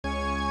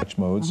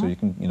mode, so you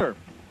can,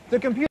 The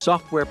computer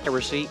Software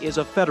piracy is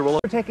a federal...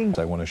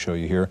 I want to show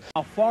you here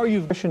how far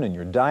you've in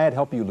your diet,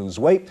 help you lose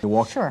weight.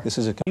 Sure. This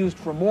is used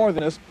for more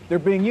than this. They're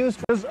being used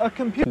as a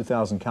computer.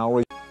 2,000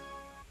 calories.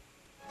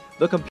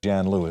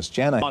 Jan Lewis.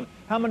 Jan, On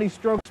how many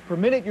strokes per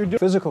minute you're doing.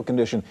 Physical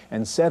condition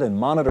and set and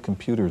monitor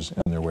computers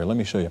in their way. Let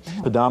me show you.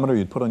 Pedometer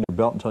you'd put on your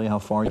belt and tell you how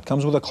far. It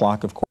comes with a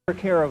clock, of course.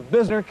 Care of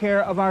business,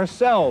 care of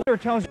ourselves.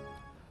 It tells you.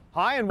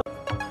 Hi and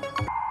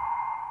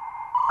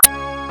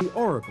The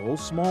Oracle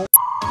small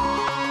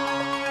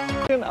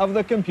of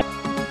the computer.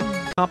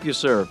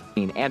 CompuServe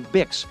and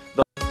Bix.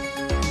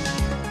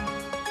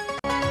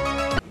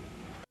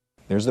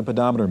 There's the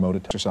pedometer mode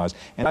to exercise.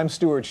 And I'm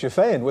Stuart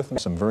Chaffee, and with me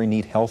some very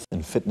neat health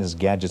and fitness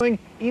gadgets.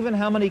 Even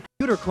how many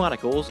Computer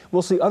Chronicles.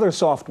 We'll see other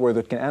software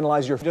that can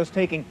analyze your just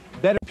taking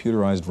better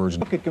computerized version.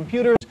 look at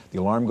computers. The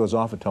alarm goes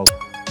off, it tells.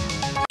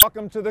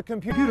 Welcome to the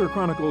Computer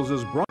Chronicles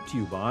is brought to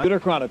you by Computer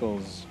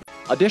Chronicles.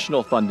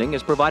 Additional funding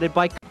is provided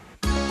by...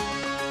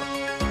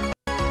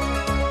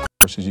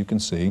 As you can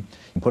see, you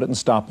can put it in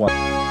stopwatch.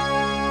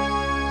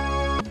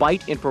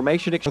 Byte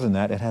information... Other than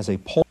that, it has a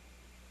pulse.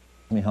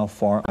 Me how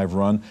far I've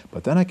run,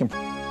 but then I can.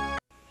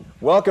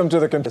 Welcome to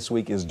the this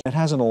week is it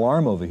has an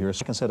alarm over here,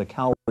 so I can set a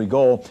calorie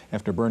goal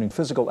after burning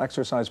physical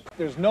exercise.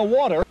 There's no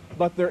water,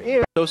 but there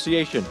is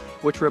Association,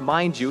 which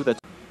reminds you that...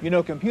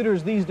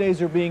 computers these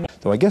days are being.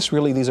 Though I guess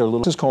really these are little.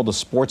 This is called the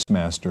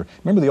Sportsmaster.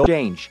 Remember the old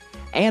Change.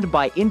 And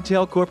by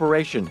Intel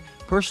Corporation,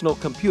 personal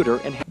computer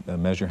and...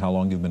 measure how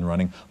long you've been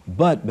running.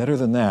 But better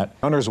than that,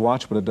 runner's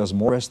watch, but it does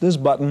more. Press this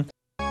button.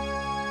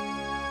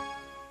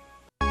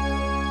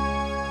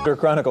 Computer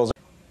Chronicles.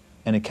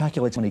 And it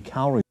calculates how many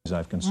calories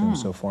I've consumed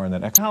so far in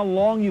that exercise. How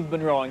long you've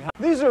been rowing.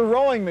 These are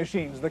rowing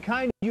machines, the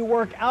kind you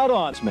work out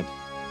on.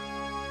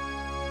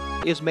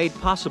 Is made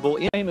possible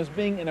in Same as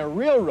being in a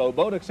real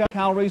rowboat, except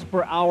calories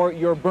per hour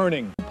you're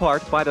burning.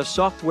 part by the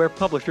Software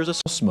Publishers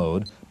Pulse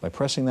mode. By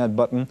pressing that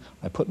button,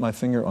 I put my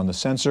finger on the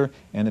sensor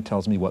and it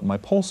tells me what my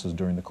pulse is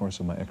during the course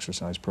of my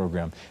exercise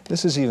program.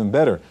 This is even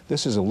better.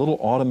 This is a little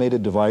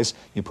automated device.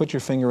 You put your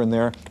finger in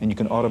there and you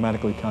can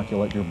automatically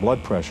calculate your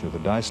blood pressure. The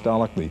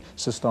diastolic, the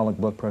systolic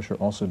blood pressure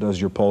also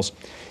does your pulse.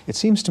 It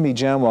seems to me,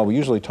 Jan, while we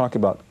usually talk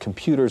about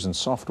computers and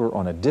software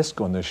on a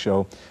disk on this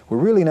show, we're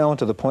really now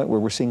into the point where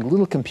we're seeing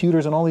little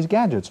computers and all these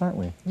gadgets, aren't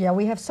we? Yeah,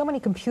 we have so many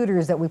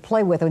computers that we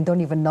play with and don't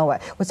even know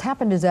it. What's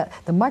happened is that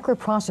the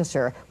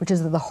microprocessor, which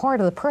is at the heart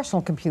of the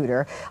personal computer,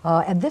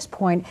 at this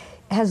point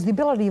has the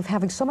ability of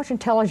having so much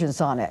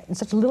intelligence on it in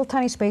such little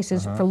tiny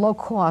spaces for low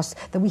cost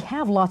that we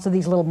have lots of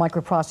these little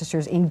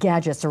microprocessors in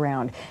gadgets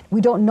around.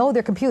 We don't know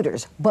they're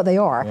computers, but they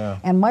are. Yeah.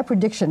 And my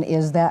prediction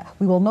is that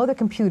we will know they're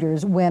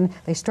computers when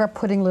they start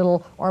putting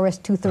little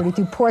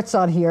RS-232 ports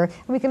on here,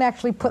 and we can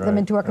actually put them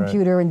into our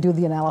computer and do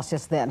the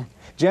analysis then.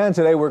 Jan,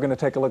 today we're going to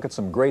take a look at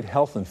some great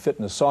health and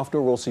fitness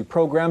software. We'll see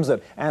programs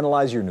that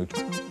analyze your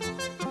nutrition.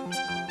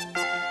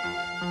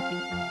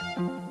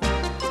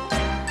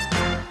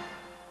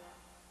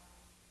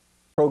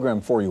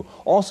 Program for you.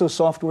 Also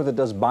software that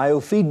does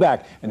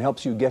biofeedback and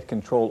helps you get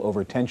control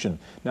over tension.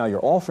 Now you're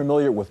all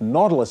familiar with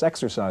Nautilus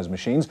exercise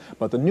machines,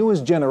 but the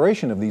newest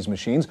generation of these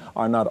machines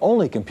are not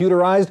only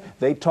computerized,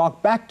 they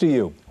talk back to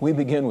you. We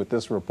begin with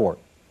this report.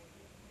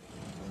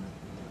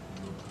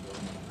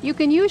 You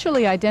can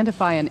usually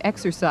identify an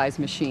exercise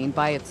machine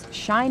by its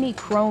shiny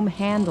chrome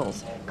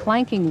handles,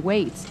 clanking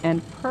weights,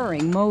 and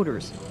purring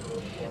motors.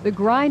 The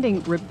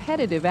grinding,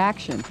 repetitive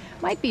action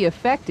might be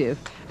effective,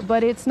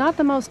 but it's not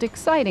the most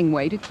exciting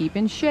way to keep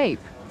in shape.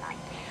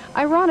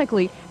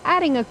 Ironically,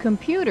 adding a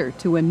computer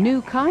to a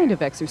new kind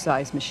of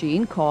exercise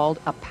machine called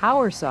a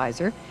power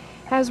sizer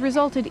has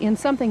resulted in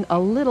something a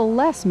little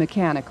less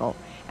mechanical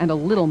and a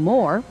little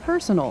more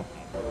personal.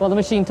 Well, the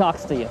machine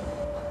talks to you,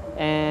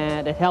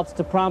 and it helps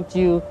to prompt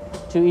you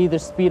to either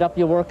speed up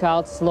your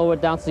workout, slow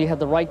it down so you have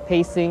the right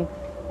pacing.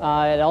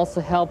 It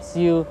also helps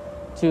you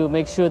to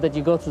make sure that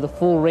you go through the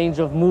full range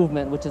of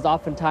movement, which is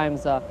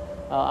oftentimes a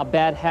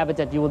bad habit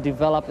that you will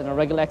develop in a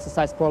regular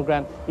exercise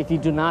program if you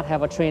do not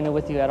have a trainer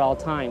with you at all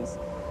times.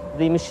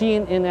 The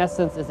machine, in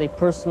essence, is a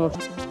personal...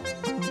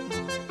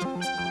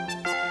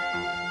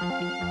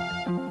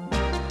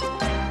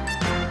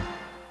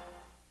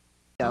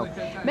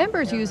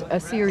 Members use a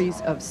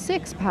series of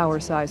 6 power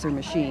sizer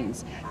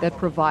machines that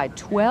provide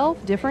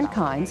 12 different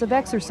kinds of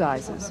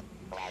exercises.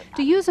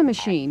 To use a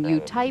machine, you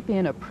type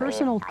in a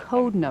personal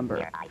code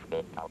number.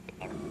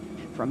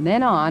 From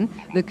then on,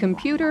 the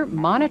computer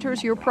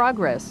monitors your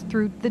progress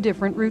through the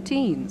different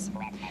routines.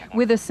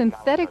 With a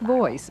synthetic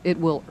voice, it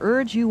will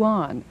urge you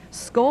on,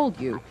 scold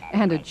you,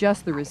 and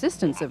adjust the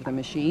resistance of the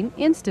machine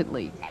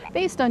instantly,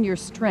 based on your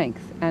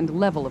strength and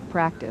level of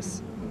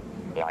practice.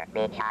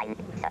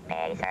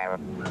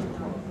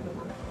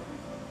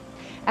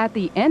 At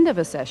the end of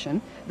a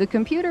session, the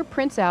computer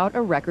prints out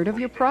a record of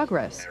your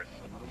progress.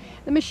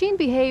 The machine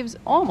behaves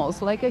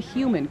almost like a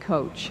human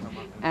coach,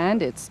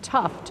 and it's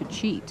tough to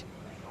cheat.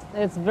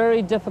 It's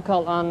very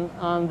difficult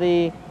on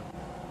the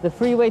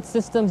free weight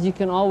systems. You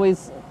can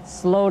always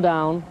slow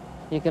down.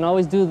 You can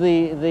always do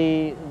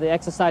the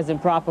exercise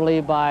improperly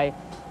by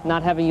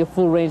not having your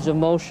full range of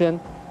motion.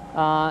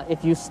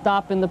 If you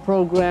stop in the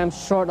program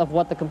short of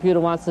what the computer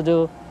wants to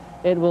do,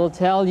 it will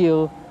tell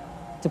you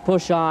to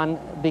push on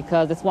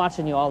because it's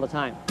watching you all the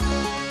time.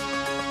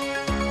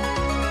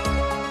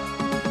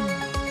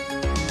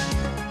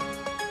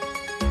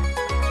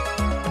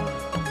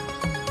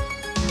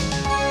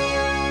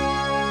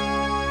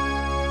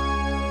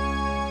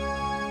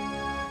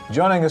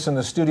 Joining us in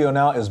the studio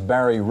now is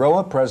Barry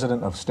Roa,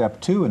 president of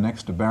Step 2, and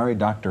next to Barry,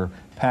 Dr.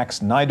 Pax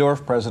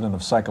Nydorf, president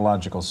of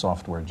Psychological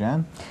Software.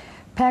 Jan?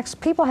 Pax,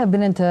 people have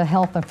been into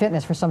health and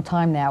fitness for some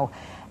time now.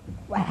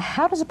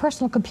 How does a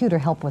personal computer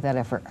help with that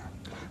effort?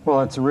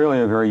 Well, it's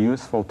really a very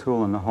useful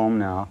tool in the home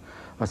now,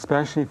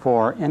 especially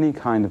for any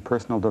kind of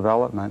personal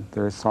development.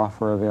 There is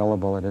software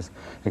available. It is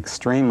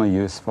extremely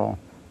useful.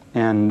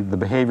 And the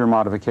behavior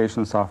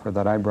modification software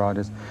that I brought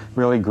is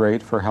really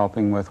great for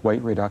helping with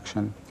weight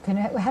reduction.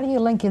 How do you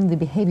link in the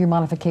behavior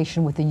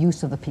modification with the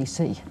use of the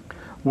PC?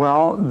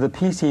 Well, the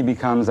PC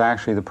becomes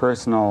actually the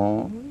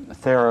personal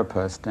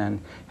therapist and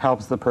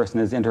helps the person,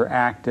 is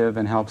interactive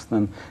and helps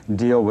them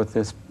deal with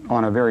this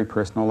on a very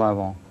personal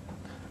level.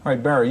 All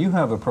right, Barry, you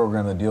have a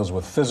program that deals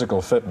with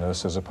physical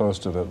fitness as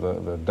opposed to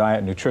the diet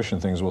and nutrition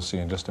things we'll see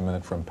in just a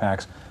minute from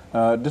Pax.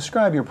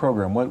 Describe your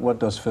program. What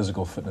does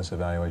physical fitness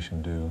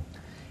evaluation do?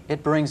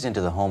 It brings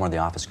into the home or the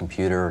office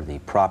computer the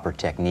proper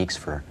techniques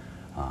for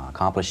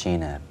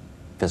accomplishing a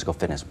physical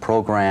fitness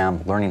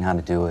program, learning how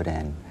to do it,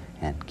 and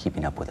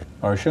keeping up with it.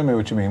 All right, show me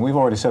what you mean. We've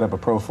already set up a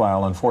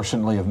profile,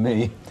 unfortunately, of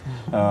me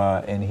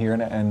in here,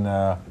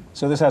 and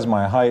so this has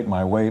my height,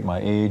 my weight, my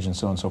age, and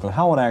so on and so forth.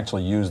 How would I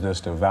actually use this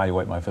to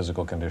evaluate my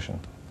physical condition?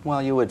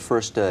 Well, you would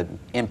first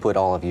input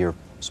all of your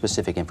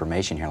specific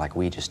information here, like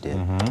we just did,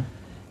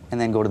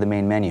 and then go to the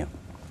main menu.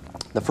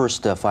 The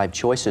first 5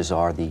 choices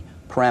are the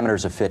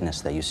parameters of fitness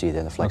that you see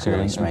there, the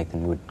flexibility, strength,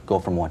 and we would go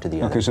from one to the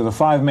other. Okay, so the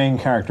 5 main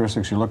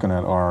characteristics you're looking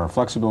at are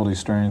flexibility,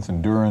 strength,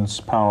 endurance,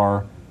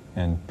 power,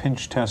 and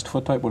pinch test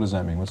foot type. What does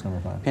that mean? What's number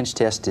 5? Pinch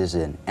test is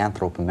an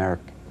anthropomeric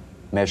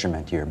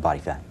measurement to your body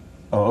fat.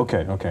 Oh,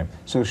 okay, okay.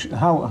 So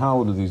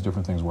how do these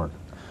different things work?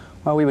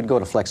 Well, we would go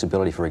to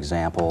flexibility, for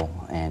example,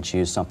 and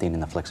choose something in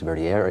the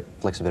flexibility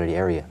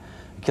area.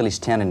 Achilles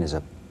tendon is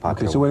a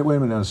popular. Okay, so wait a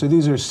minute now. So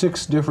these are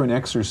 6 different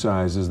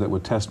exercises that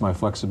would test my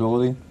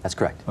flexibility? That's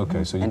correct.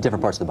 Okay, so in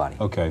different parts of the body.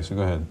 Okay, so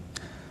go ahead.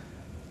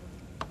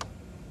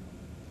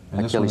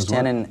 And Achilles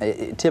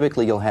tendon,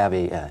 typically you'll have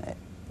a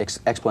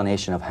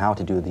explanation of how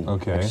to do the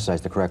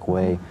exercise the correct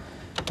way.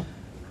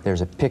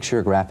 There's a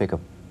picture graphic of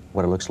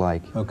what it looks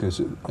like. Okay,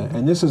 so,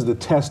 and this is the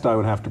test I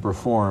would have to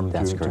perform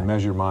to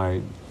measure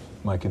my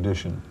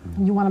condition.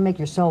 You want to make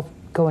yourself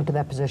go into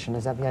that position,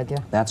 is that the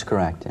idea? That's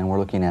correct, and we're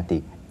looking at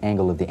the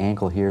angle of the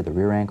ankle here, the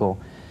rear ankle,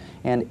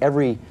 and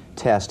every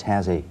test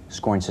has a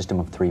scoring system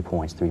of 3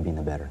 points, 3 being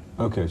the better.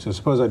 Okay, so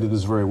suppose I did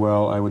this very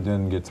well, I would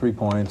then get 3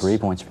 points. 3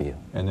 points for you.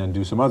 And then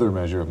do some other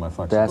measure of my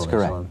flexibility. That's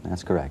correct,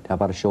 that's correct. How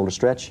about a shoulder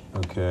stretch?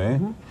 Okay.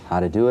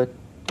 How to do it.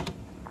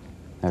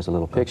 There's a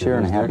little picture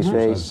and a happy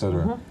face.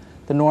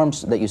 The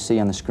norms that you see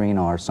on the screen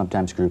are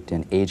sometimes grouped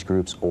in age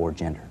groups or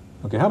gender.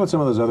 Okay, how about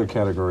some of those other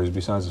categories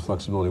besides the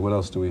flexibility? What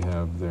else do we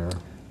have there?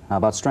 How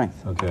about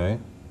strength? Okay.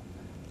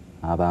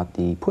 How about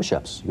the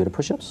push-ups? You go to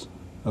push-ups?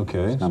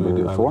 Okay, so I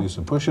would do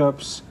some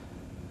push-ups.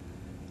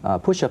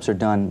 Push-ups are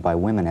done by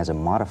women as a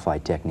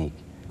modified technique.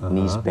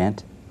 Knees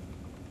bent.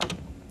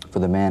 For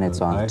the men, it's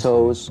on the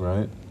toes.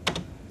 Right.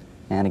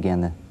 And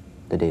again,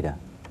 the data.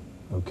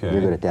 Okay.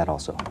 You're good at that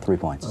also. 3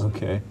 points.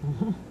 Okay.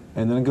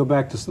 And then go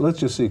back to, let's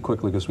just see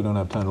quickly, because we don't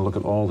have time to look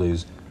at all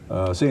these.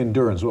 Say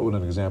endurance, what would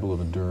an example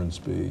of endurance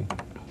be?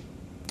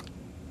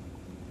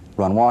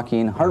 Run,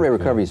 walking. Heart rate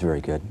recovery is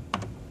very good.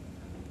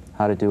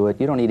 How to do it.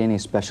 You don't need any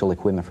special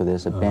equipment for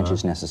this. A bench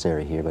is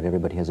necessary here, but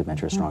everybody has a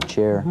bench or a strong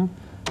chair.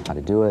 How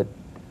to do it.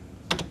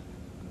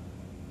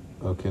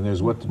 Okay, and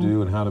there's what to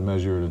do and how to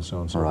measure it and so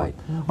on and so forth.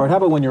 All right, how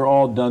about when you're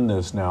all done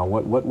this now,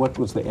 what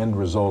was the end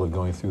result of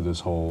going through this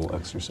whole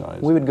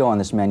exercise? We would go on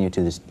this menu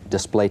to this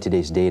display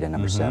today's data,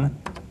 number 7.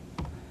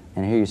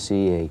 And here you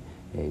see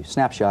a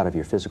snapshot of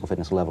your physical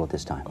fitness level at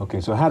this time.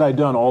 Okay, so had I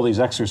done all these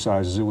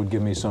exercises, it would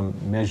give me some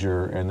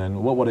measure, and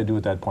then what would I do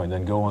at that point?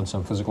 Then go on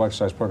some physical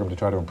exercise program to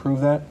try to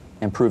improve that?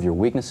 Improve your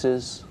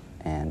weaknesses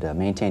and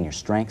maintain your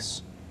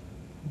strengths.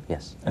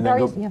 Yes. And then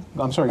go,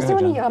 I'm sorry, Is go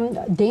ahead,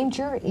 there any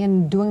danger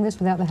in doing this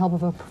without the help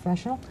of a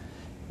professional?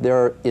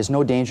 There is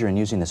no danger in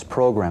using this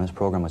program. This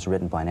program was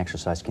written by an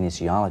exercise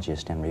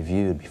kinesiologist and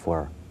reviewed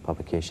before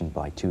publication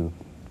by 2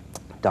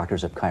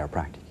 doctors of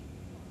chiropractic.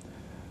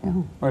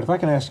 All right, if I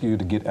can ask you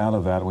to get out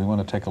of that, we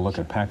want to take a look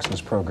at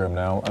Pax's program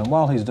now. And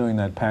while he's doing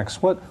that,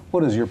 Pax, what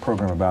is your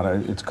program about?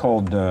 It's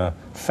called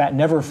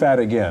Never Fat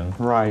Again.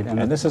 Right.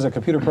 And this is a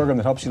computer program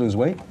that helps you lose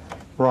weight?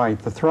 Right.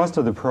 The thrust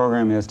of the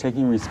program is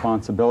taking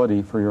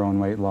responsibility for your own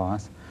weight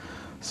loss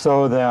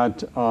so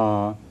that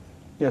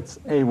it's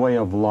a way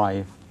of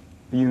life.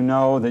 You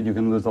know that you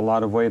can lose a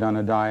lot of weight on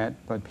a diet,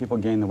 but people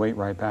gain the weight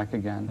right back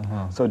again.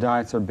 So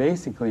diets are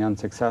basically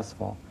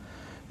unsuccessful.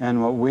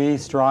 And what we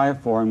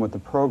strive for and what the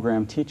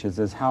program teaches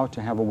is how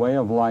to have a way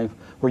of life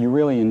where you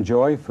really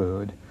enjoy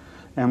food.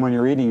 And when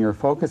you're eating, you're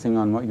focusing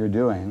on what you're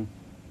doing.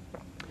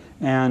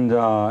 And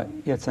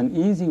it's an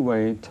easy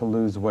way to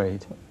lose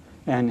weight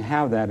and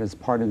have that as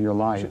part of your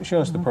life.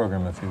 Show us the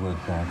program, if you would,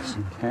 Max.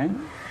 Okay.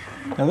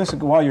 Now, this,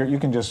 while you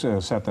can just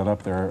set that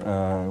up there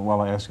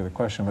while I ask you the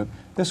question, but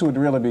this would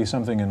really be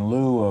something in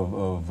lieu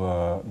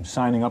of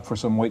signing up for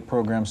some weight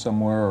program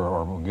somewhere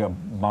or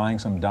buying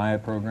some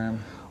diet program?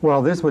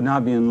 Well, this would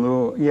not be in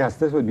lieu, yes,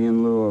 this would be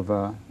in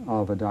lieu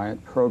of a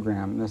diet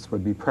program. This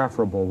would be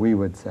preferable, we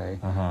would say,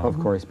 of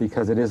course,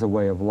 because it is a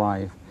way of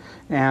life.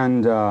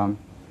 And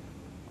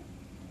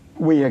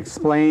we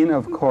explain,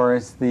 of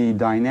course, the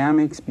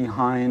dynamics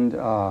behind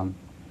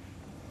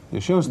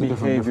it shows the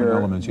different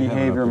elements you have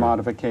behavior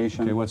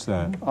modification. Okay, what's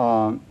that?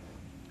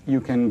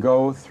 You can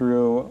go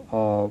through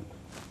a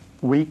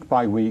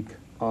week-by-week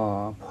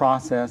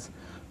process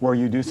where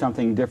you do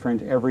something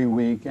different every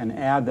week and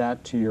add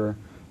that to your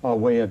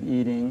way of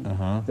eating,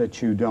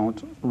 that you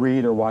don't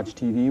read or watch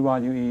TV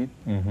while you eat,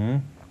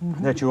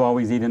 that you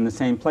always eat in the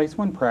same place.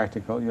 When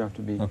practical, you have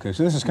to be. Okay,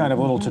 so this is kind of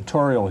a little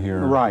tutorial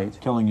here, right,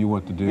 telling you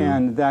what to do.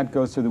 And that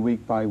goes through the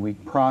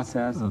week-by-week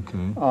process.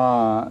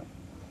 Okay.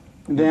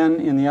 Then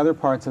in the other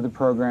parts of the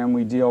program,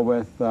 we deal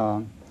with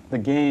the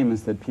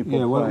games that people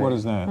play. What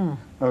is that?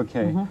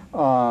 Okay.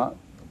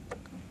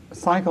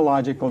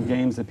 Psychological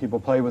games that people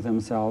play with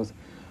themselves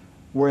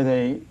where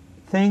they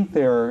think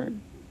they're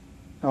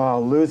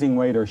losing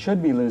weight or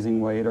should be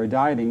losing weight or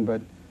dieting,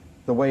 but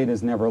the weight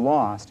is never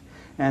lost.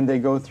 And they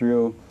go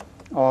through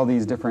all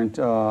these different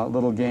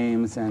little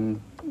games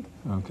and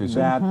okay,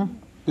 so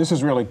this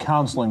is really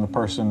counseling the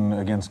person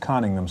against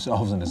conning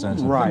themselves in a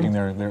sense, and thinking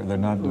they're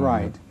not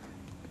doing it.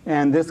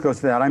 And this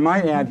goes to that. I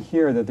might add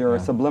here that there are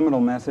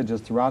subliminal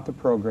messages throughout the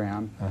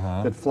program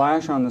that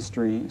flash on the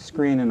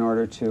screen in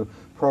order to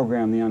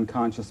program the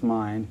unconscious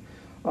mind.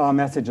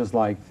 Messages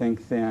like,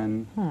 think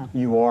thin,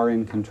 you are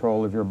in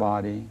control of your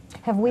body.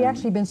 Have we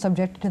actually been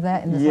subjected to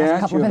that in this last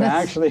couple of minutes?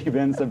 Yes, you've actually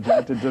been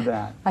subjected to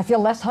that. I feel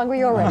less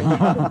hungry already.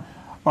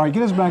 All right,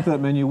 get us back to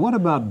that menu. What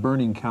about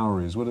burning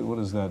calories? What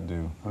does that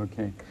do?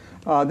 Okay.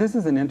 This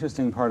is an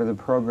interesting part of the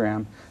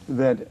program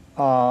that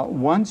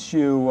once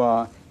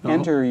you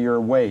enter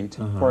your weight,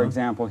 for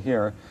example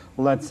here,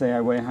 let's say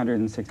I weigh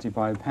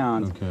 165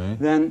 pounds,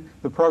 then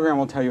the program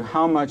will tell you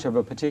how much of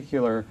a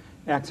particular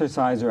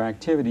exercise or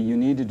activity you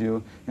need to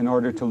do in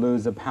order to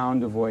lose a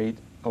pound of weight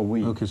a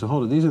week. Okay, so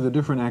hold it. These are the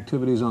different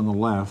activities on the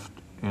left,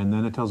 and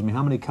then it tells me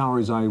how many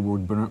calories I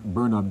would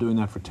burn up doing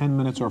that for 10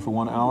 minutes or for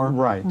 1 hour?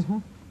 Right.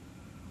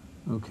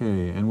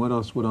 Okay, and what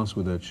else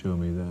would that show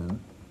me then?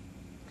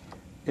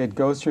 It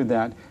goes through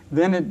that.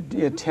 Then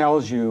it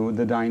tells you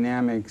the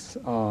dynamics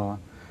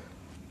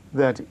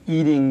that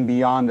eating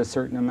beyond a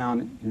certain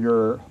amount,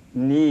 your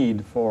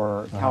need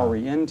for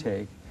calorie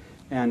intake,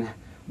 and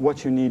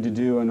what you need to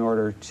do in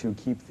order to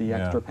keep the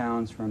extra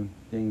pounds from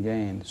being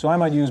gained. So I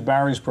might use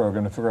Barry's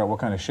program to figure out what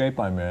kind of shape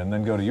I'm in,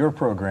 then go to your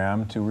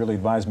program to really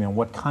advise me on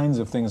what kinds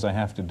of things I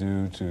have to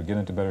do to get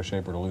into better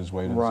shape or to lose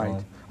weight and so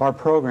on. Our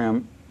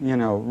program, you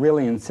know,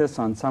 really insists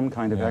on some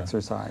kind of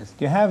exercise.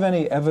 Do you have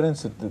any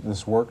evidence that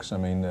this works? I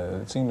mean,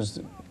 it seems...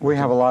 We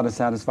have a lot of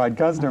satisfied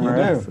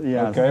customers. You do?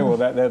 Yes. Okay, well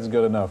that's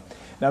good enough.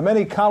 Now,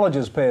 many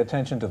colleges pay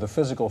attention to the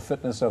physical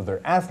fitness of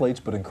their athletes,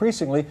 but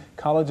increasingly,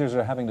 colleges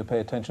are having to pay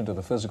attention to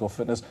the physical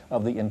fitness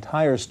of the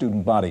entire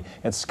student body.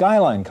 At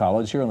Skyline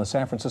College here on the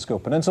San Francisco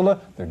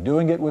Peninsula, they're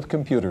doing it with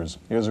computers.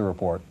 Here's a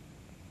report.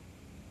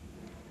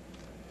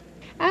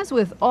 As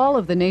with all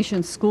of the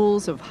nation's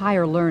schools of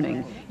higher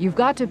learning, you've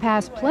got to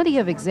pass plenty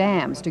of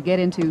exams to get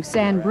into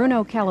San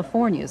Bruno,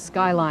 California's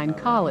Skyline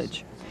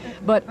College.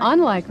 But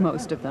unlike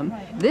most of them,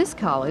 this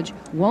college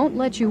won't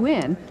let you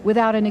in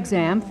without an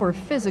exam for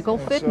physical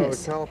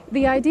fitness.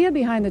 The idea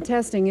behind the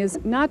testing is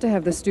not to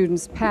have the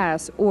students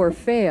pass or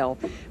fail,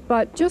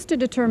 but just to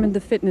determine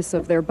the fitness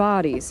of their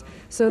bodies,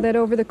 so that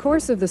over the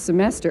course of the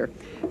semester,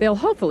 they'll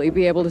hopefully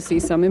be able to see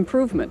some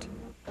improvement.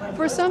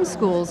 For some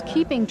schools,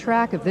 keeping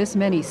track of this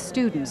many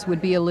students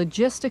would be a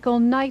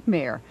logistical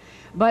nightmare.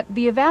 But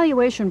the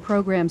evaluation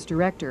program's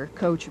director,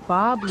 Coach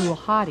Bob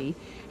Luhati,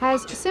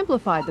 has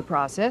simplified the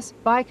process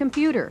by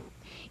computer.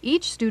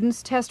 Each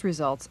student's test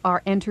results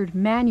are entered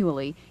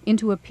manually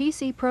into a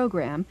PC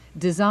program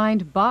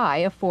designed by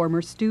a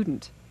former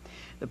student.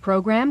 The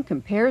program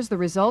compares the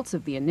results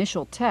of the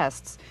initial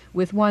tests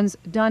with ones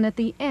done at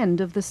the end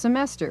of the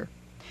semester.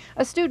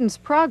 A student's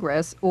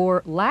progress,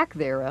 or lack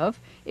thereof,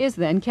 is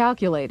then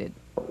calculated.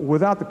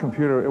 Without the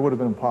computer, it would have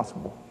been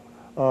impossible.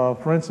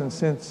 For instance,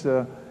 since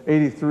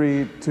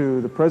 '83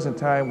 to the present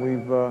time,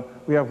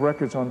 we have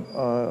records on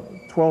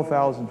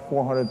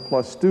 12,400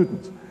 plus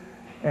students.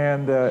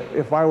 And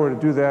if I were to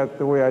do that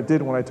the way I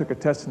did when I took a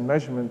test and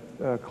measurement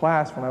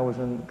class when I was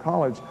in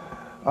college,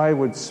 I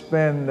would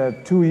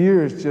spend 2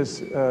 years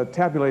just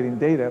tabulating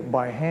data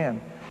by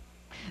hand.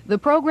 The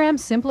program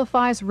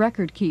simplifies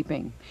record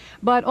keeping,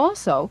 but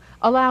also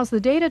allows the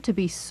data to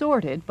be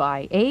sorted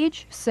by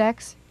age,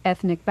 sex,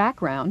 ethnic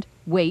background,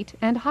 weight,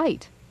 and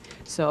height.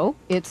 So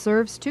it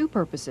serves two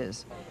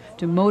purposes: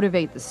 to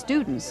motivate the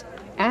students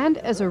and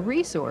as a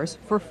resource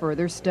for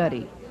further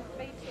study.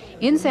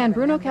 In San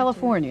Bruno,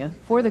 California,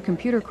 for the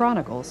Computer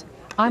Chronicles,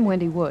 I'm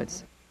Wendy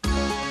Woods.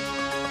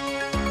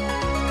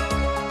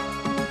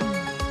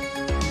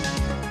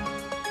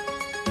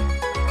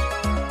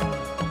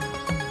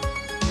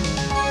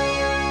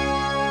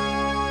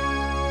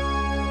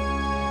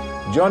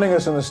 Joining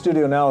us in the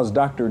studio now is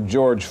Dr.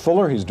 George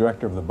Fuller. He's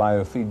director of the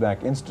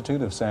Biofeedback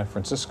Institute of San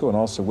Francisco, and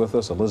also with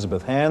us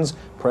Elizabeth Hands,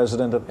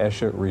 president of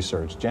ESHA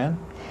Research. Jan?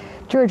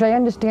 George, I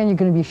understand you're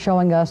going to be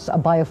showing us a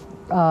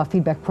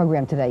biofeedback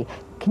program today.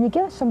 Can you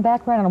give us some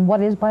background on what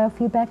is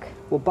biofeedback?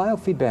 Well,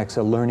 biofeedback's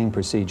a learning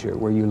procedure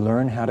where you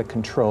learn how to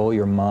control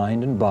your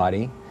mind and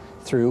body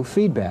through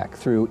feedback,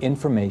 through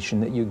information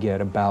that you get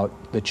about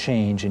the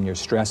change in your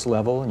stress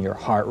level and your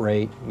heart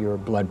rate, your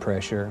blood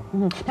pressure.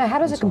 Now, how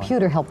does a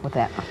computer help with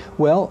that?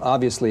 Well,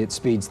 obviously it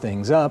speeds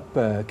things up,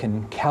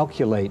 can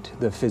calculate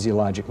the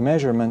physiologic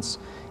measurements,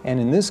 and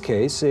in this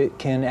case it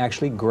can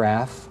actually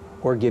graph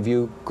or give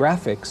you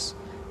graphics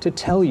to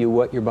tell you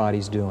what your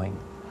body's doing.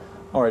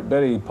 All right,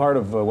 Betty, part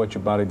of what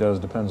your body does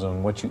depends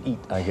on what you eat,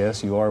 I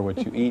guess. You are what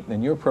you eat,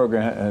 and your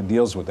program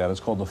deals with that.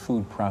 It's called the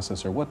food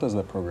processor. What does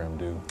that program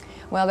do?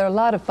 Well, there are a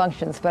lot of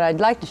functions, but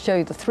I'd like to show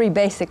you the three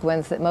basic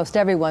ones that most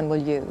everyone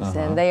will use.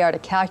 And they are to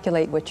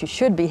calculate what you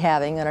should be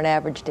having on an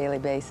average daily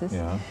basis.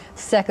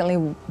 Secondly,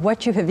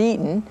 what you have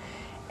eaten.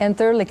 And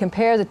thirdly,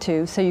 compare the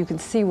two so you can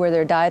see where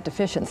there are diet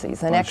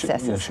deficiencies and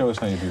excesses. Show us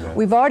how you do that.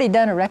 We've already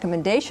done a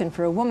recommendation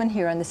for a woman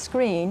here on the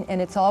screen,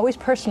 and it's always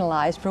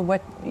personalized for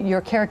what your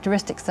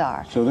characteristics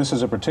are. So this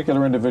is a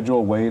particular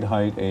individual, weight,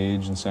 height,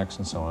 age, and sex,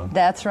 and so on.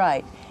 That's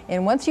right.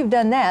 And once you've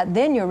done that,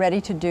 then you're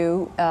ready to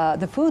do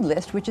the food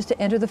list, which is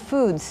to enter the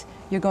foods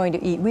you're going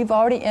to eat. We've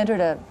already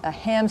entered a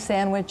ham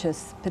sandwich, a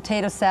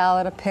potato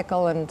salad, a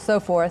pickle, and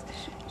so forth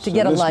to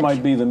get a lunch. This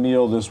might be the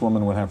meal this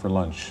woman would have for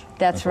lunch.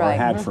 That's right. Or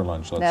had for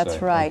lunch, let's say.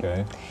 That's right.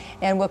 Okay.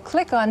 And we'll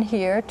click on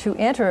here to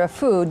enter a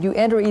food. You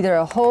enter either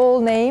a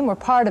whole name or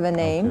part of a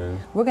name. Okay.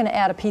 We're going to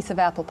add a piece of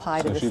apple pie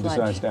to this lunch. So she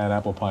decides to add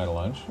apple pie to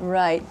lunch.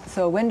 Right.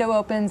 So a window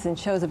opens and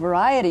shows a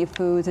variety of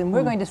foods, and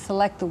we're going to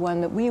select the one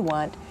that we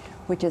want,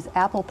 which is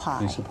apple pie.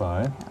 Piece of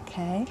pie.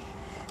 Okay.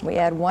 We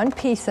add one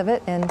piece of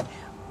it, and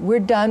we're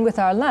done with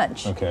our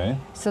lunch. Okay.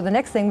 So the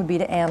next thing would be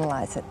to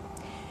analyze it.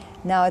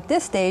 Now at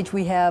this stage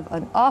we have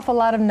an awful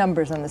lot of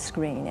numbers on the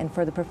screen, and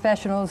for the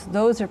professionals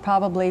those are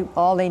probably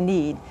all they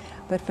need,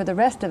 but for the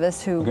rest of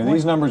us who... Okay,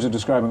 these numbers are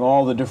describing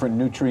all the different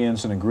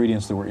nutrients and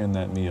ingredients that were in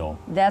that meal.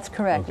 That's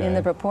correct, okay. In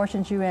the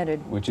proportions you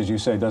entered. Which, as you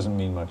say, doesn't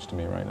mean much to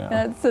me right now.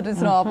 That's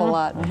an awful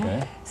lot.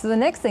 Okay. So the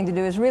next thing to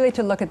do is really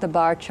to look at the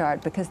bar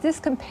chart, because this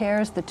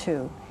compares the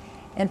two.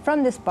 And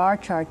from this bar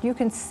chart you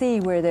can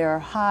see where there are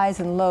highs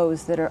and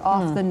lows that are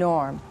off the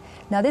norm.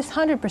 Now this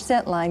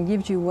 100% line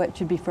gives you what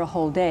should be for a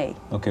whole day.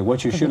 Okay,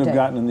 what you should have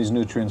gotten in these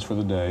nutrients for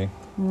the day.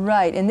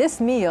 Right, in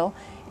this meal,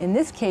 in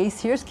this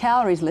case, here's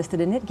calories listed,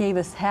 and it gave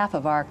us half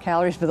of our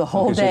calories for the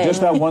whole day. So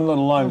just that one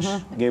little lunch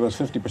gave us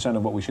 50%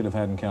 of what we should have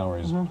had in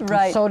calories.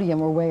 Right. And sodium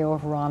we're way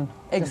over on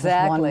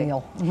exactly.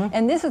 Just this one meal.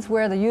 And this is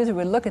where the user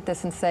would look at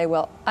this and say,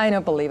 well, I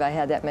don't believe I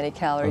had that many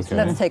calories. Okay.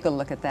 Let's take a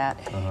look at that.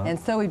 And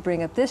so we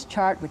bring up this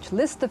chart, which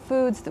lists the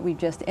foods that we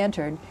just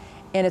entered,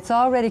 and it's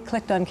already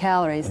clicked on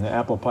calories. And the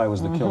apple pie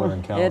was the killer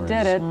in calories. It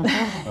did it.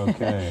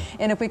 Okay.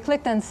 And if we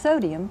clicked on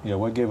sodium, yeah,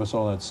 what gave us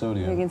all that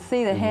sodium? you can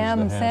see the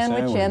ham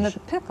sandwich and the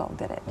pickle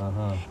did it.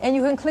 And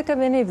you can click on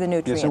any of the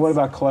nutrients. Yeah, so what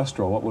about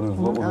cholesterol? What would have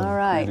all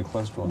right. created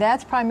cholesterol?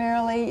 That's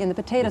primarily in the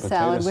potato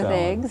salad with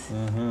eggs.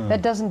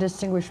 That doesn't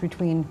distinguish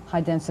between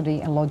high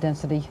density and low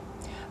density.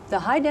 The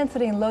high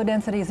density and low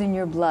density is in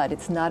your blood.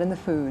 It's not in the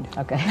food.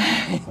 Okay.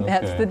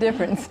 That's the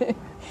difference.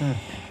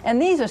 And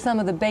these are some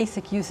of the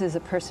basic uses a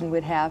person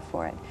would have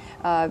for it.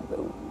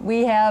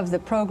 We have the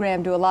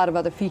program do a lot of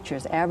other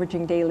features,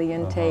 averaging daily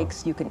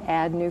intakes. You can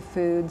add new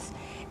foods.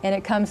 And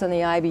it comes on the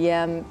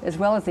IBM as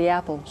well as the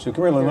Apple. So you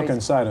can really look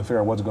inside and figure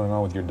out what's going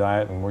on with your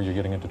diet and where you're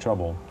getting into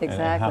trouble.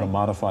 Exactly. And how to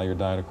modify your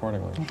diet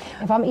accordingly.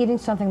 If I'm eating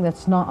something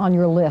that's not on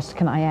your list,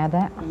 can I add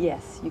that?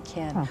 Yes, you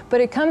can. But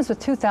it comes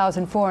with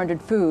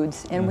 2,400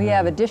 foods, and we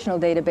have additional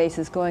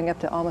databases going up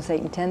to almost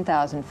 8,000 and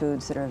 10,000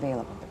 foods that are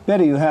available.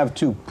 Betty, you have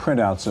two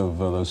printouts of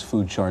those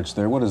food charts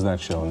there. What does that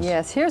show us?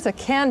 Yes, here's a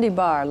candy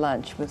bar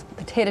lunch with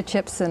potato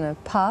chips and a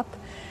pop.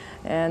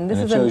 And this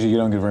it shows you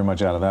don't get very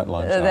much out of that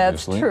lunch,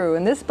 that's obviously. true.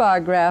 And this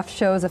bar graph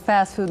shows a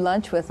fast food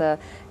lunch with a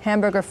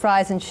hamburger,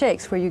 fries, and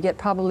shakes, where you get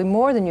probably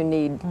more than you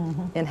need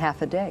in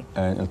half a day.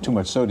 Too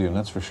much sodium,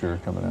 that's for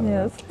sure, coming out of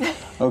Yes. that.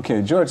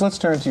 Okay, George, let's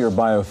turn to your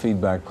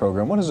biofeedback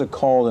program. What is it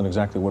called, and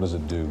exactly what does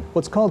it do? Well,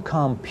 it's called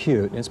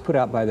Compute. It's put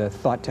out by the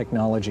Thought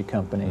Technology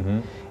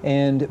Company.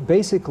 And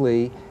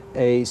basically,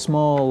 a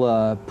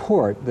small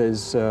port,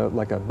 there's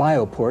like a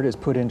bioport, is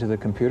put into the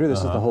computer. This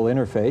is the whole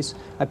interface.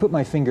 I put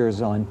my fingers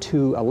on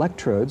 2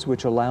 electrodes,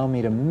 which allow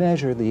me to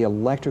measure the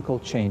electrical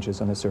changes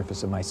on the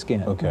surface of my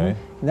skin. Okay.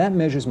 And that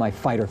measures my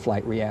fight or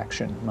flight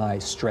reaction, my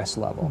stress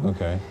level.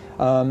 Okay.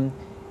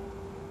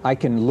 I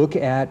can look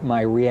at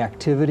my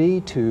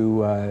reactivity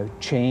to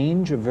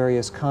change of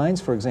various kinds.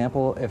 For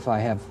example, if I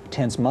have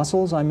tense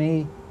muscles, I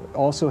may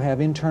also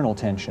have internal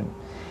tension.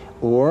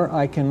 Or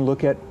I can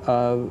look at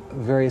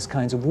various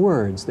kinds of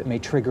words that may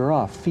trigger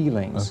off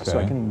feelings. So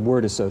I can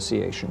word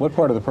association. What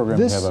part of the program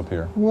do you have up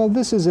here? Well,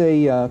 this is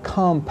a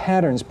COM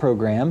patterns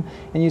program,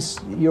 and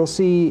you'll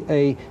see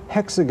a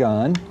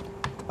hexagon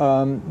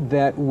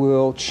that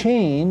will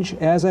change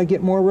as I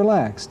get more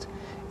relaxed.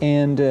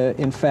 And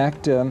in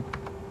fact,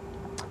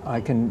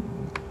 I can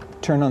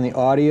turn on the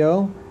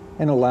audio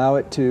and allow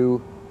it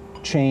to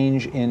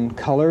change in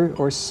color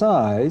or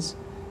size.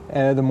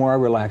 The more I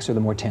relax or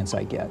the more tense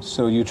I get.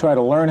 So you try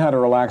to learn how to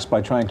relax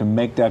by trying to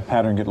make that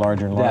pattern get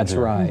larger and larger. That's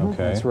right. Okay.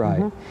 That's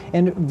right.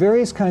 And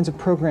various kinds of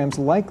programs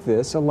like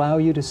this allow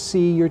you to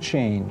see your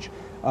change.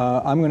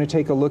 I'm going to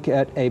take a look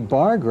at a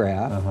bar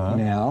graph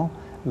now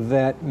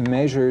that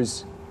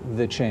measures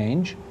the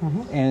change,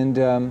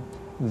 and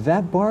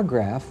that bar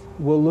graph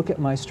will look at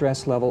my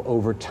stress level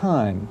over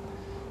time.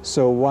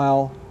 So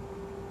while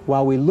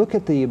we look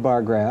at the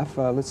bar graph,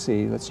 let's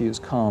see, let's use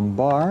Calm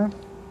Bar.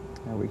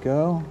 There we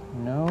go.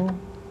 No.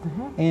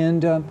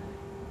 And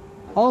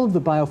all of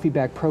the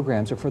biofeedback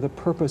programs are for the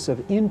purpose of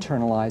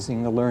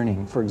internalizing the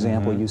learning. For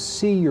example, you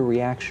see your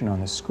reaction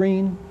on the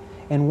screen,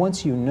 and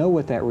once you know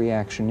what that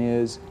reaction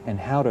is and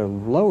how to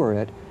lower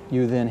it,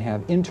 you then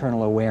have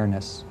internal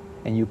awareness,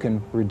 and you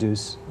can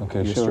reduce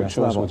your stress level.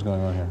 Show us what's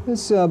going on here.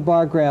 This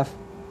bar graph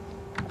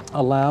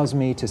allows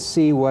me to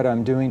see what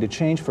I'm doing to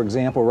change. For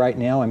example, right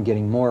now I'm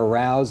getting more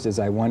aroused as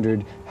I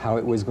wondered how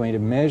it was going to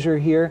measure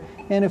here.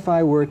 And if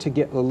I were to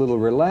get a little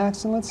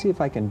relaxed, and let's see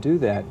if I can do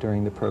that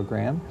during the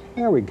program.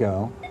 There we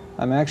go.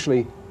 I'm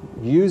actually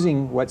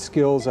using what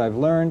skills I've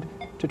learned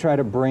to try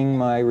to bring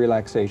my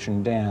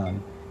relaxation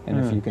down. And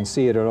if you can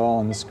see it at all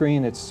on the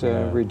screen, it's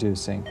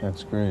reducing.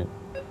 That's great.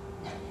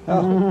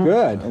 Oh,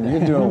 good.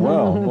 You're doing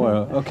well. Boy.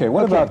 Okay,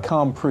 what about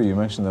Calm Pre? You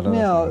mentioned that other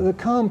Now, thing. the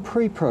Calm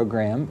Pre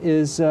program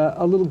is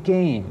a little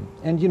game.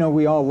 And you know,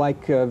 we all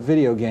like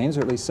video games,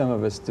 or at least some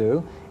of us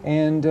do.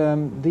 And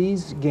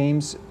these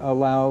games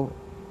allow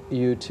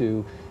you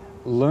to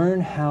learn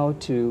how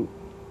to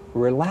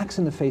relax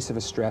in the face of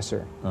a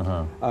stressor.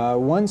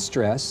 One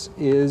stress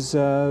is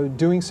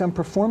doing some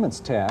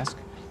performance task.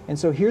 And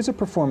so here's a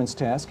performance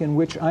task in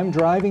which I'm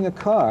driving a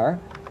car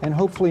and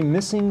hopefully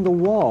missing the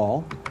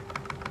wall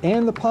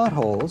and the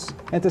potholes.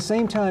 At the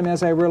same time,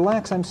 as I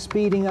relax, I'm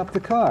speeding up the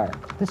car.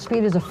 The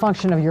speed is a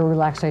function of your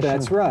relaxation.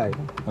 That's right.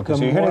 Okay,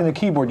 so you're hitting the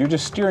keyboard, you're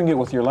just steering it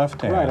with your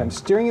left hand. Right, I'm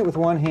steering it with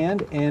one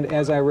hand, and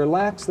as I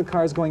relax, the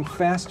car's going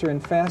faster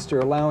and faster,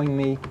 allowing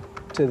me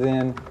to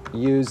then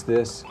use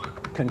this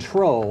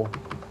control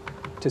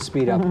to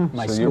speed up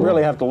my So score. you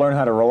really have to learn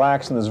how to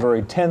relax in this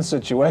very tense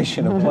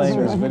situation of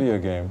playing this video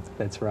game.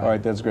 That's right. All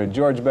right, that's great.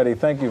 George, Betty,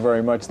 thank you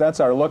very much. That's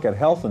our look at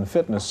health and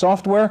fitness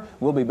software.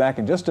 We'll be back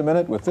in just a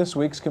minute with this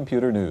week's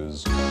computer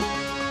news.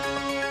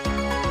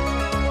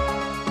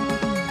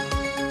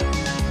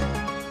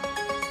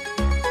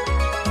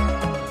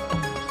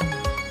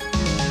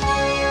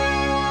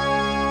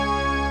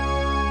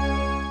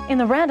 In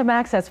the random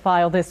access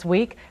file this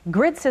week,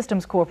 Grid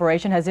Systems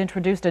Corporation has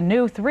introduced a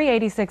new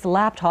 386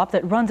 laptop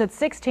that runs at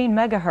 16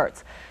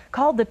 megahertz.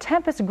 Called the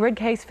Tempest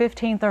GridCase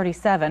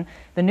 1537,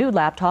 the new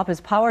laptop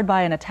is powered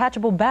by an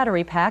attachable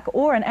battery pack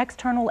or an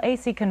external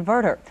AC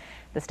converter.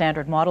 The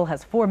standard model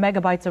has 4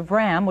 megabytes of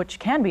RAM, which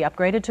can be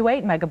upgraded to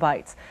 8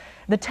 megabytes.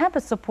 The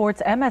Tempest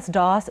supports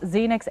MS-DOS,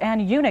 Xenix,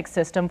 and Unix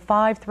System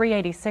 5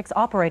 386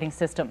 operating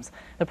systems.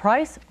 The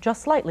price,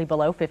 just slightly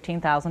below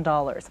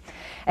 $15,000.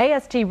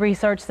 AST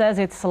Research says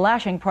it's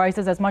slashing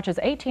prices as much as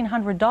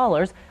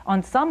 $1,800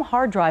 on some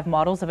hard drive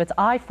models of its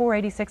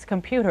i486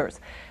 computers.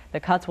 The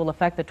cuts will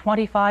affect the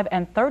 25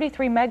 and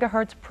 33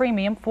 megahertz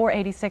premium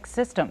 486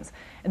 systems.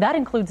 That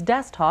includes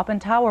desktop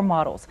and tower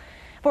models.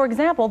 For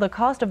example, the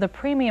cost of the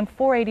premium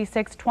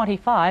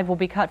 486-25 will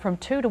be cut from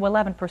 2 to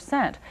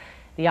 11%.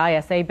 The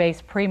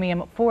ISA-based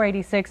premium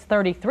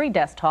 486-33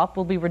 desktop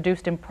will be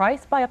reduced in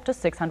price by up to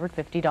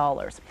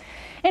 $650.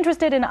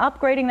 Interested in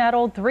upgrading that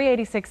old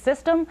 386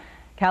 system?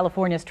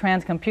 California's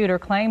Transcomputer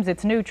claims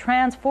its new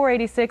Trans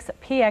 486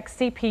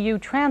 PX CPU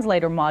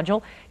translator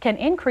module can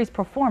increase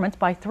performance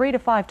by 3 to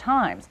 5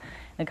 times.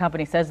 The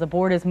company says the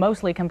board is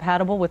mostly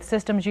compatible with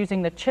systems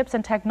using the Chips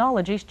and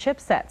Technologies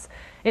chipsets.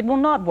 It will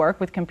not work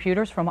with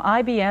computers from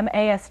IBM,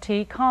 AST,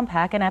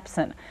 Compaq, and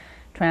Epson.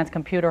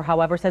 Transcomputer,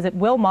 however, says it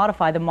will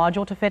modify the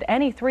module to fit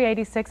any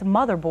 386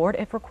 motherboard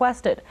if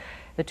requested.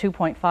 The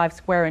 2.5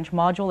 square-inch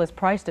module is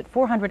priced at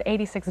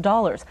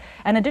 $486.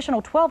 An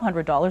additional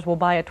 $1,200 will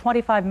buy a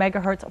 25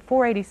 megahertz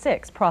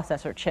 486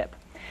 processor chip.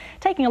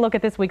 Taking a look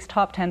at this week's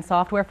top 10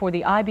 software for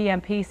the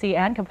IBM PC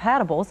and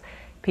compatibles,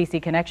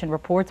 PC Connection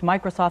reports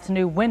Microsoft's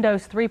new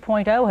Windows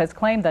 3.0 has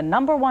claimed the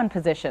 #1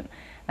 position.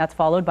 That's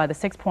followed by the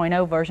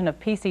 6.0 version of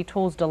PC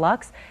Tools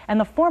Deluxe and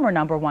the former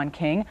 #1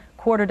 king,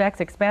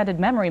 QuarterDeck's Expanded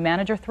Memory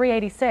Manager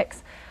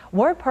 386.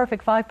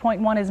 WordPerfect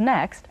 5.1 is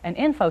next, and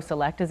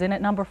InfoSelect is in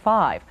at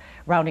 #5.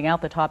 Rounding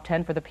out the top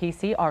 10 for the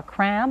PC are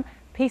Cram,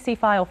 PC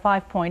File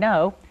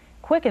 5.0,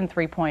 Quicken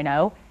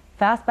 3.0,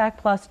 Fastback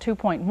Plus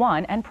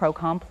 2.1, and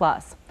Procom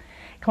Plus.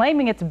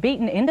 Claiming it's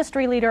beaten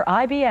industry leader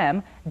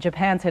IBM,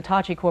 Japan's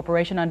Hitachi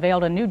Corporation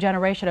unveiled a new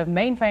generation of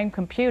mainframe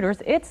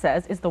computers it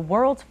says is the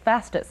world's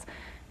fastest.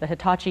 The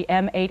Hitachi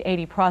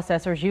M880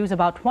 processors use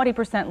about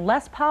 20%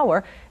 less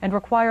power and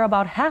require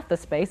about half the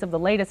space of the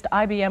latest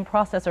IBM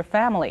processor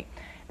family.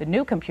 The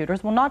new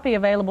computers will not be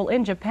available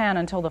in Japan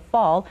until the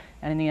fall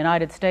and in the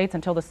United States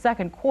until the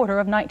second quarter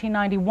of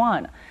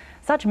 1991.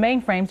 Such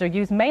mainframes are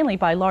used mainly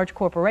by large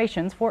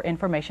corporations for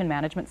information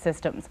management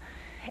systems.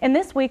 In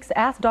this week's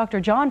Ask Dr.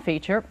 John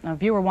feature, a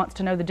viewer wants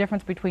to know the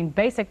difference between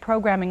basic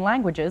programming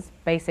languages,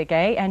 Basic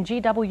A, and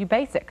GW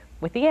Basic.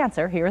 With the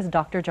answer, here is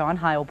Dr. John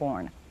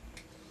Heilborn.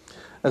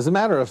 As a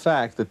matter of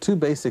fact, the two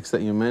basics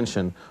that you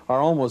mentioned are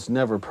almost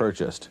never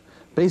purchased.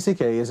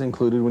 Basic A is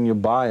included when you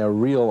buy a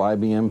real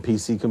IBM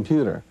PC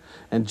computer,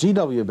 and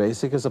GW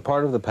Basic is a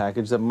part of the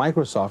package that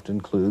Microsoft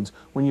includes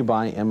when you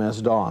buy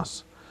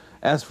MS-DOS.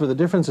 As for the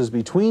differences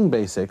between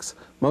basics,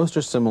 most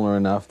are similar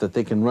enough that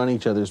they can run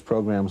each other's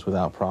programs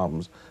without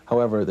problems.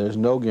 However, there's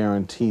no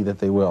guarantee that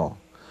they will.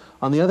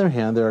 On the other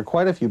hand, there are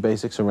quite a few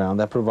basics around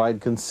that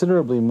provide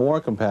considerably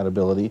more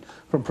compatibility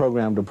from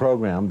program to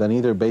program than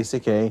either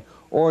Basic A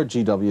or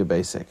GW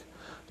Basic.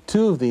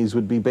 Two of these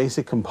would be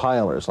basic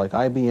compilers like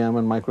IBM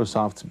and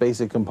Microsoft's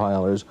Basic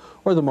compilers,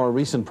 or the more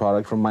recent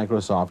product from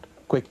Microsoft,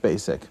 Quick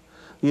Basic.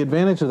 The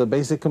advantage of the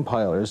basic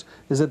compilers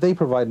is that they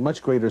provide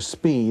much greater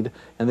speed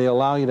and they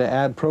allow you to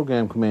add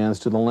program commands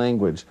to the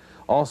language.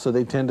 Also,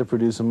 they tend to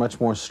produce a much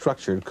more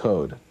structured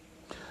code.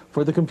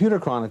 For the Computer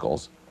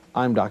Chronicles,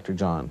 I'm Dr.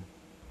 John.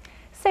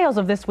 Sales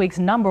of this week's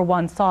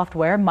 #1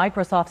 software,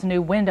 Microsoft's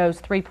new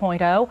Windows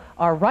 3.0,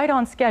 are right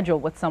on schedule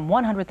with some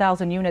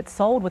 100,000 units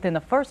sold within the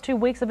first 2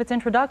 weeks of its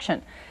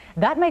introduction.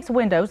 That makes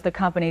Windows the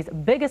company's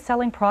biggest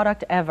selling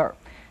product ever.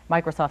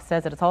 Microsoft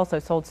says it has also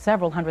sold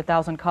several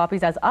 100,000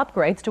 copies as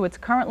upgrades to its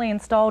currently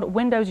installed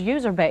Windows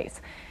user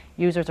base.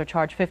 Users are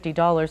charged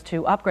 $50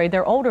 to upgrade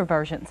their older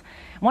versions.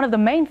 One of the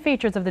main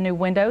features of the new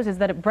Windows is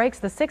that it breaks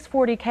the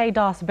 640K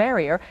DOS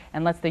barrier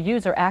and lets the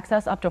user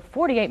access up to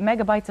 48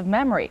 megabytes of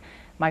memory.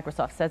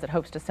 Microsoft says it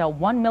hopes to sell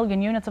 1 million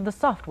units of the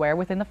software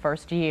within the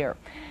first year.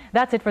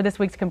 That's it for this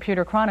week's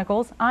Computer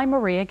Chronicles. I'm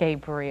Maria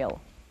Gabriel.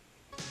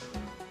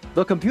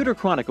 The Computer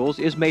Chronicles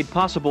is made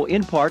possible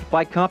in part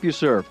by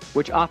CompuServe,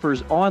 which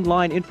offers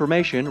online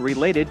information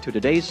related to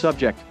today's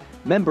subject.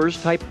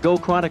 Members type Go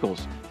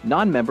Chronicles.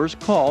 Non-members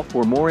call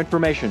for more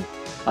information.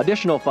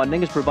 Additional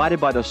funding is provided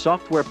by the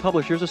Software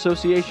Publishers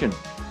Association,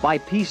 by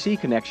PC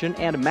Connection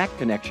and Mac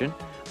Connection,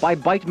 by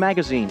Byte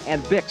Magazine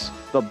and BIX,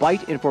 the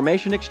Byte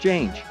Information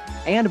Exchange,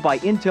 and by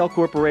Intel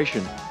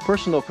Corporation,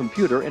 Personal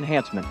Computer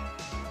Enhancement.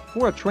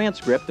 For a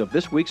transcript of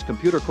this week's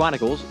Computer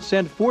Chronicles,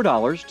 send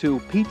 $4 to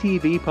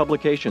PTV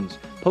Publications,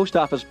 Post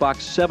Office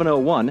Box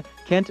 701,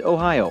 Kent,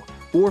 Ohio,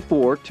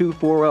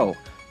 44240.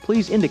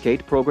 Please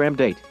indicate program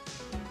date.